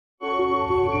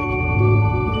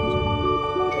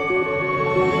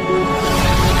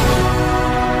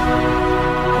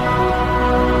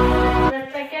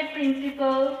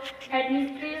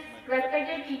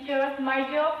dear teachers, my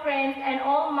dear friends, and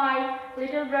all my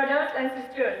little brothers and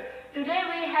sisters. Today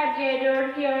we have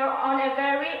gathered here on a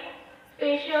very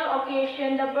special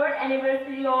occasion, the birth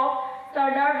anniversary of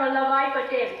Sardar Vallabhbhai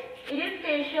Patel. It is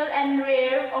special and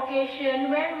rare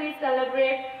occasion when we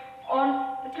celebrate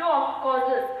on two of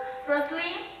causes.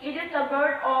 Firstly, it is the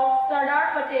birth of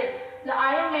Sardar Patel, the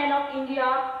Iron Man of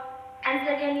India, and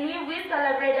secondly, we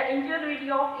celebrate the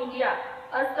integrity of India,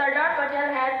 as Sardar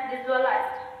Patel has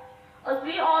visualized. As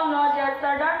we all know that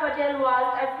Sardar Patel was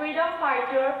a freedom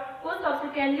fighter who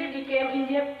subsequently became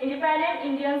independent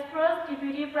India's first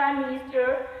deputy prime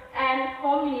minister and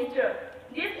home minister.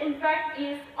 This in fact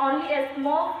is only a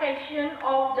small fraction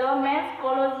of the man's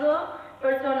colossal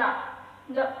persona.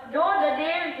 Though the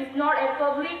day is not a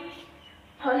public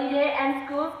holiday and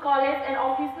schools, colleges and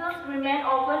offices remain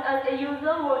open as a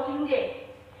usual working day,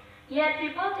 yet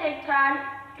people take time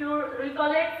to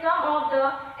recollect some of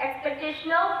the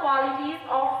expectational qualities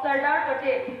of Sardar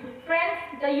Patel. Friends,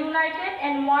 the united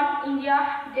and one India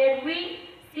that we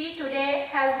see today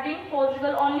has been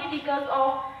possible only because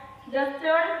of the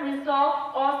stern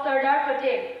resolve of Sardar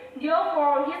Patel.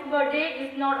 Therefore, his birthday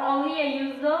is not only a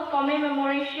usual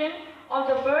commemoration of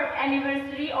the birth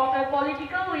anniversary of a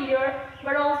political leader,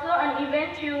 but also an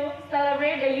event to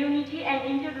celebrate the unity and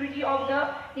integrity of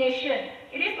the nation.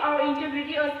 It is our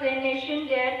integrity as a nation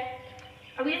that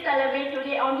we celebrate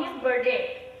today on his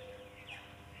birthday.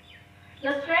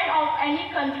 The strength of any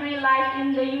country lies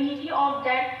in the unity of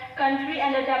that country,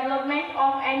 and the development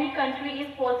of any country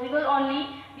is possible only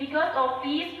because of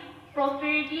peace,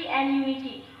 prosperity and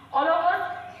unity. All of us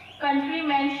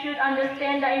countrymen should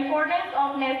understand the importance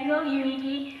of national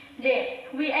unity there.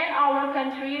 We and our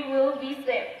country will be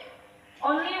safe.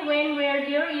 Only when where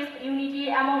there is unity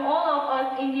among all of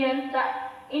us Indians,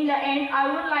 that in the end I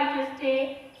would like to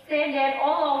say that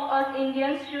all of us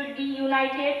Indians should be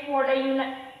united for the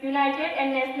united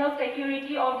and national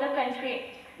security of the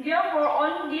country. Therefore,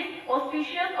 on this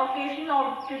auspicious occasion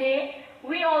of today,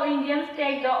 we all Indians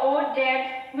take the oath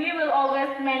that we will always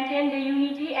maintain the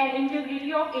unity and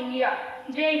integrity of India.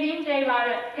 Jai Hind, Jai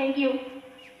Bharat. Thank you.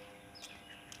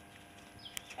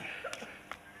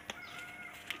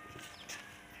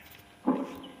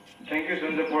 Thank you,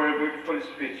 Sundar, for a beautiful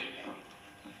speech.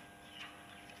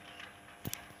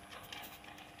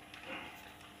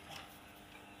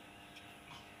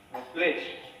 Pledge.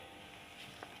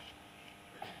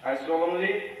 I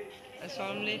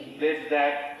solemnly pledge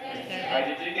that I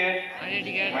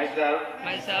dedicate myself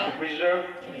to preserve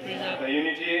the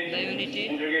unity,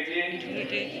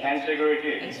 integrity, and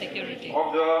security of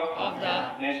the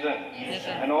nation,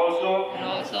 and also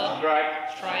strive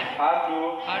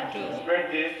hard to spread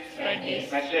this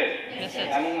message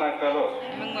among my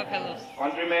fellows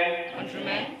countrymen.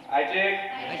 I take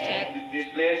this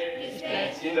pledge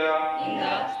in the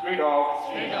spirit of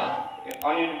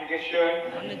unification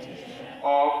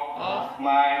of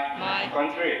my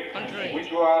country,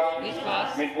 which was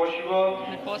made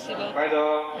possible by the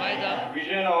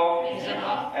vision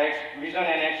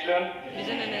and action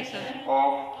of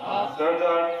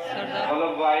Sardar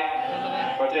Vallabhbhai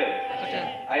Patel.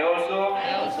 I also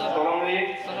solemnly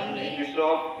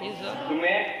resolve to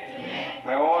make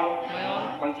my own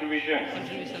contribution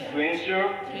to ensure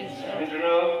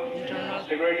internal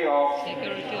security of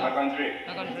our country.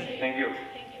 Thank you.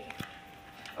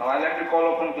 Now I'd like to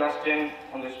call upon class 10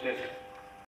 on the stage.